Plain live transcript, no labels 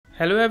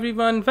Hello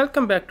everyone,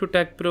 welcome back to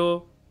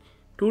TechBro.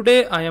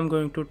 Today I am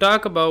going to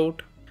talk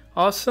about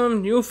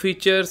awesome new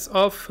features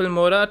of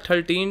Filmora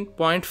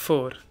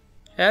 13.4.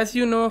 As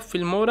you know,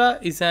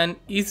 Filmora is an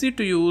easy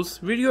to use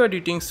video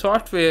editing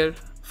software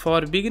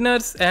for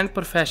beginners and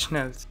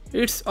professionals.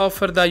 It's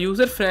offer the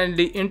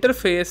user-friendly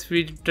interface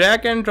with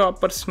drag and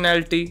drop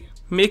personality,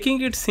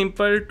 making it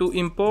simple to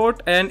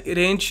import and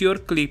arrange your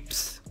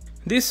clips.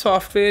 This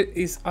software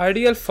is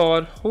ideal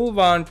for who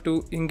want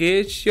to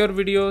engage your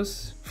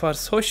videos for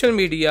social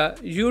media,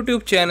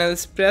 YouTube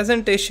channels,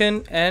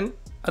 presentation and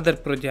other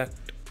projects.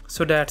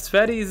 So that's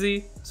very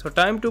easy. So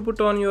time to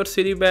put on your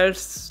silly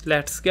belts.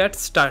 Let's get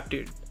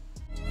started.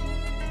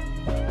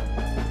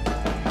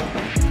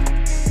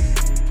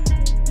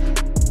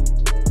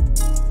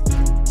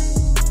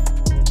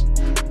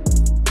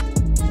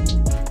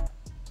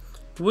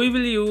 We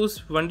will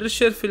use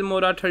Wondershare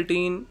Filmora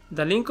 13.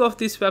 The link of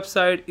this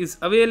website is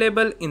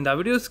available in the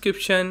video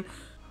description.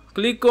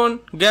 Click on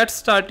Get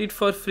Started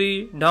for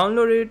free,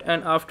 download it,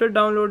 and after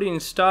downloading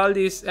install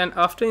this, and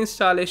after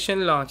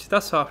installation launch the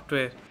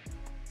software.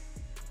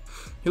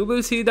 You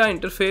will see the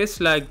interface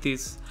like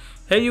this.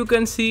 Here you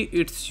can see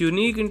its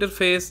unique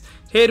interface.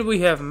 Here we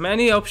have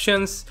many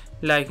options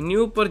like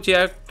new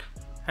project,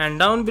 and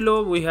down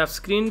below we have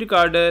screen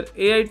recorder,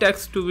 AI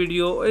text to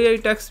video, AI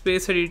text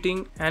based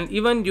editing, and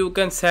even you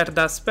can set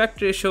the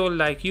aspect ratio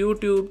like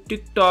YouTube,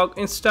 TikTok,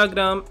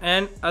 Instagram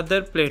and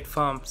other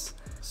platforms.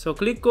 So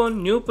click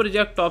on new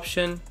project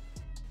option.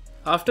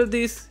 After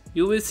this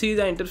you will see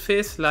the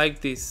interface like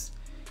this.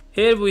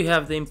 Here we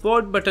have the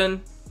import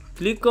button.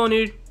 Click on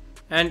it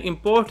and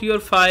import your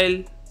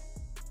file.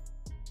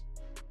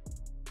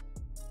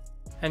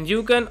 And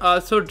you can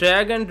also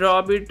drag and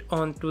drop it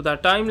onto the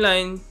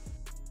timeline.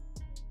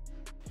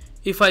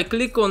 If I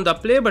click on the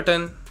play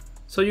button,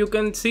 so you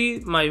can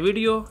see my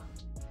video.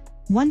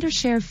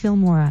 Wondershare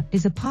Filmora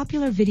is a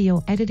popular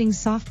video editing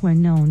software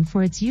known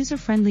for its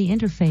user-friendly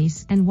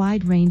interface and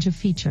wide range of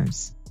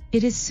features.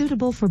 It is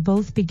suitable for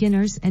both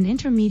beginners and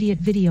intermediate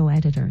video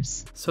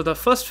editors. So the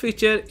first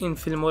feature in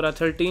Filmora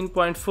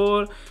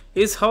 13.4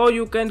 is how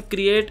you can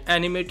create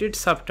animated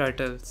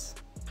subtitles.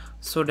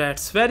 So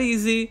that's very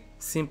easy.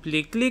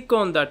 Simply click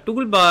on the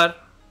toolbar.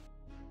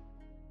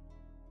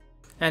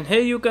 And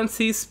here you can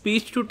see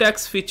speech to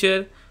text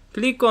feature.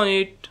 Click on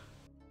it.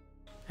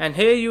 And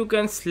here you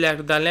can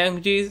select the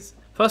languages.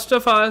 First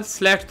of all,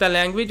 select the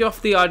language of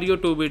the audio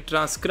to be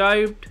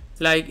transcribed,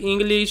 like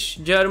English,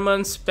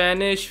 German,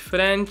 Spanish,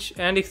 French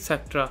and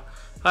etc.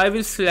 I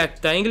will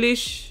select the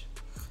English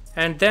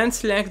and then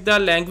select the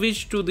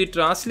language to be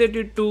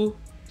translated to,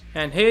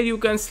 and here you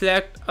can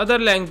select other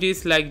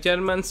languages like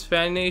German,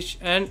 Spanish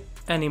and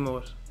any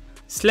more.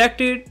 Select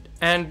it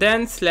and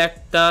then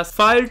select the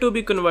file to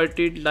be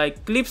converted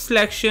like clip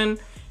selection,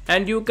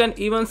 and you can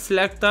even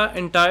select the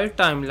entire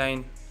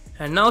timeline.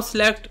 And now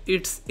select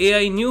its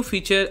AI new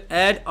feature,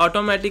 add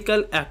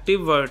automatical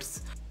active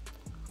words.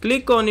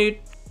 Click on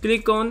it,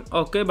 click on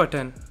OK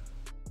button.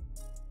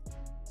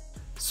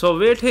 So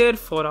wait here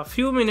for a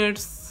few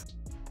minutes.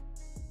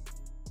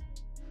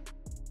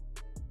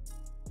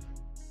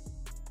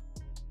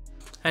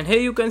 And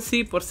here you can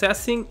see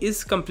processing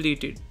is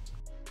completed.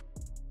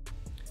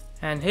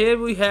 And here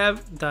we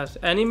have the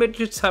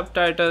animated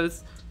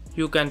subtitles.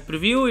 You can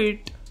preview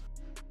it.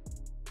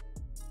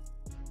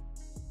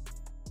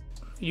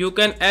 You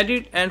can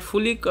edit and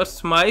fully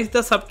customize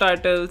the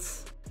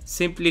subtitles.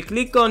 Simply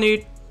click on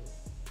it.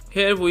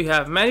 Here we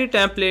have many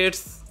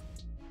templates.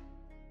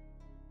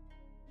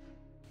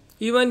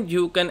 Even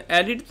you can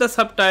edit the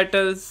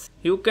subtitles.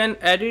 You can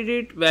edit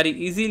it very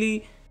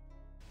easily.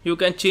 You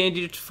can change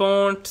its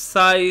font,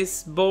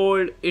 size,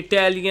 bold,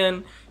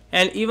 Italian,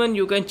 and even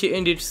you can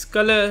change its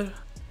color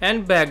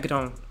and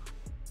background.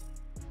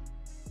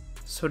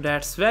 So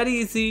that's very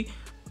easy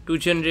to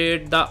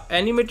generate the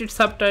animated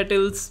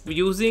subtitles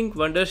using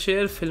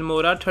Wondershare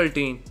Filmora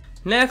 13.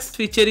 Next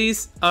feature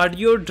is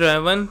audio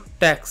driven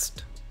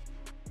text.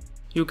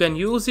 You can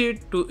use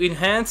it to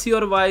enhance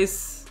your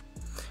voice.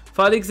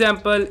 For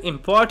example,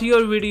 import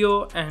your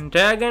video and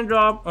drag and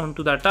drop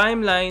onto the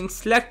timeline,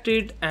 select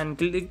it and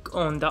click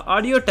on the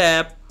audio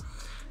tab.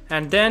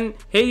 And then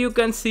here you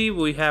can see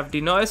we have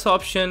denoise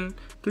option.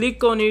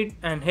 Click on it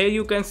and here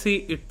you can see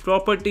its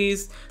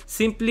properties.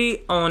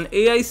 Simply on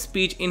AI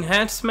speech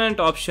enhancement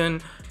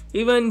option.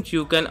 Even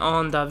you can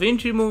on the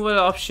wind removal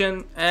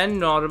option and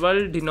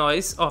normal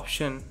denoise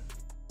option.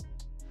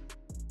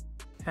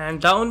 And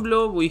down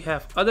below we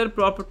have other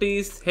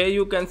properties. Here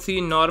you can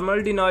see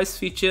normal denoise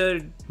feature,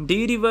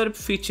 de-reverb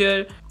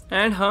feature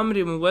and hum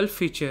removal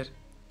feature.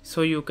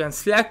 So you can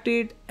select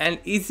it and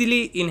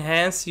easily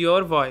enhance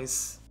your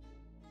voice.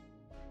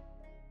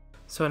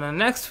 So the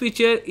next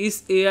feature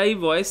is AI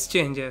voice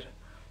changer.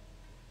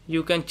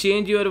 You can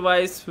change your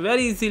voice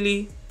very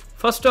easily.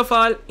 First of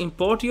all,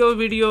 import your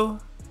video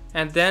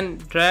and then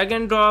drag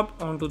and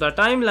drop onto the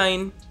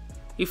timeline.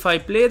 If I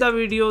play the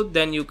video,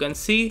 then you can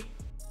see.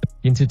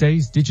 In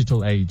today's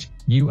digital age,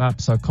 new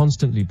apps are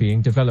constantly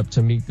being developed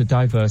to meet the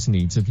diverse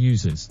needs of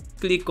users.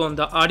 Click on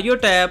the audio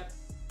tab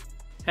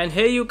And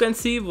here you can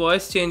see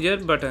voice changer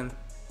button.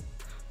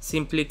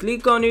 Simply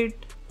click on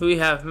it. We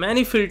have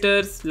many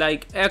filters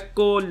like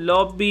echo,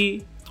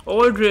 lobby,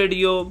 old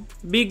radio,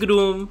 big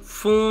room,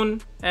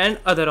 phone and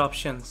other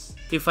options.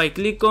 If I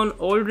click on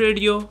old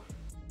radio,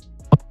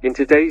 in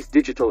today's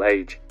digital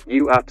age,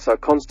 new apps are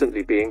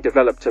constantly being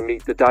developed to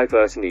meet the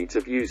diverse needs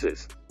of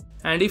users.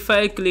 And if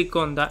I click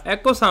on the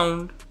echo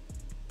sound,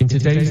 in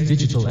today's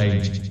digital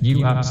age, new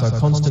apps are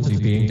constantly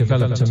being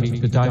developed to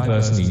meet the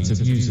diverse needs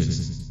of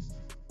users.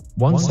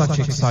 One such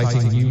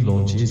exciting new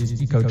launch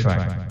is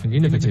EcoTrack, an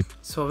innovative.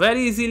 So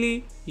very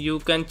easily, you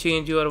can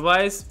change your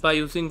voice by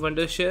using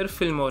Wondershare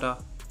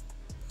Filmora.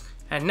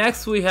 And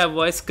next we have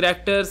voice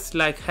characters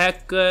like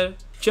hacker,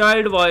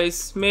 child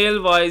voice,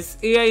 male voice,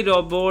 AI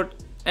robot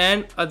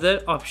and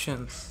other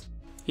options.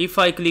 If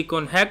I click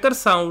on hacker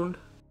sound,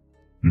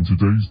 in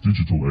today's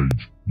digital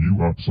age, new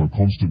apps are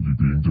constantly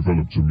being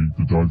developed to meet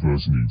the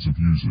diverse needs of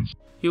users.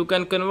 You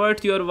can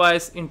convert your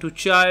voice into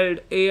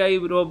child, AI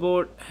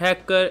robot,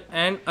 hacker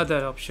and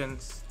other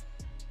options.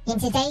 In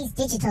today's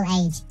digital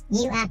age,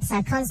 new apps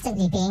are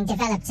constantly being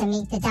developed to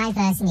meet the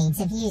diverse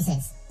needs of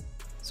users.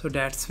 So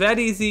that's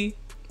very easy.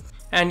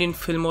 And in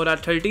Filmora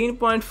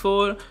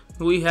 13.4,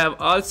 we have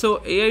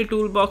also AI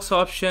toolbox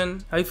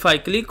option. If I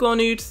click on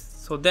it,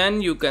 so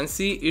then you can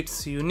see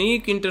its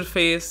unique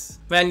interface.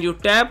 When you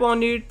tap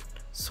on it,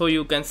 so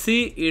you can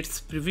see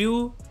its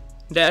preview.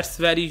 That's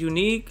very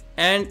unique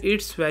and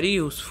it's very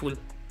useful.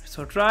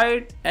 So try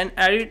it and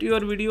edit your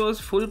videos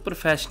full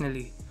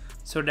professionally.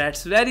 So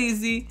that's very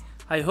easy.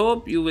 I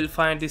hope you will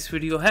find this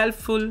video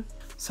helpful.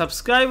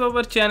 Subscribe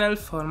our channel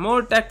for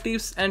more tech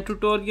tips and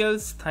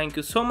tutorials. Thank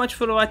you so much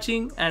for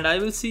watching and I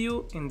will see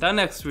you in the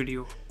next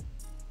video.